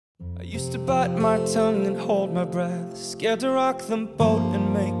I used to bite my tongue and hold my breath, scared to rock the boat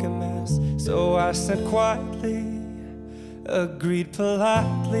and make a mess. So I said quietly, agreed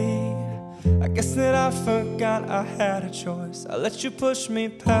politely. I guess that I forgot I had a choice. I let you push me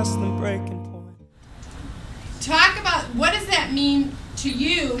past the breaking point. Talk about what does that mean to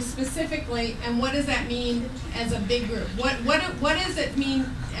you specifically, and what does that mean as a big group? What does it mean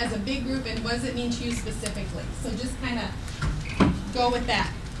as a big group, and what does it mean to you specifically? So just kind of go with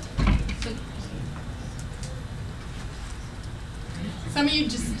that. So, some of you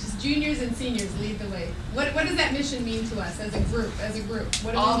just juniors and seniors lead the way. What does that mission mean to us as a group?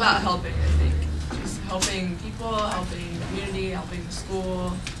 What all about helping, I think. Just helping people, helping the community, helping the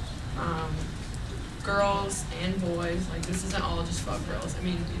school, girls and boys. Like, this isn't all just about girls. I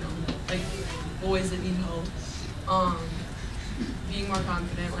mean, you know, like boys that need help, being more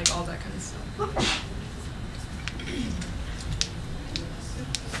confident, like all that kind of stuff.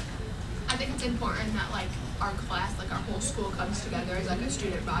 I think it's important that like our class, like our whole school comes together as like a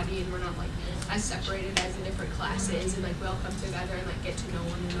student body, and we're not like as separated as the different classes, and like we all come together and like get to know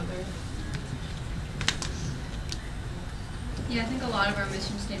one another. Yeah, I think a lot of our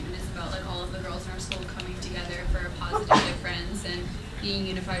mission statement is about like all of the girls in our school coming together for a positive difference and being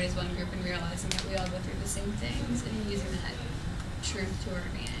unified as one group and realizing that we all go through the same things and using that truth to our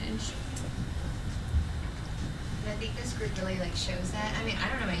advantage. And I think this group really like shows that. I mean, I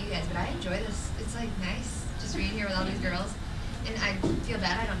don't know about you guys, but I enjoy this. It's like nice just being here with all these girls. And I feel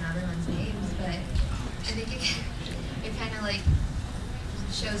bad I don't know everyone's names, but I think it kind of like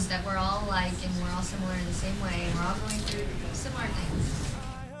shows that we're all alike and we're all similar in the same way, and we're all going through similar things.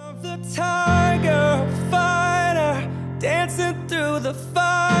 I am the tiger fighter, dancing through the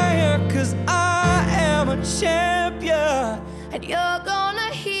fire, 'cause I am a champion, and you're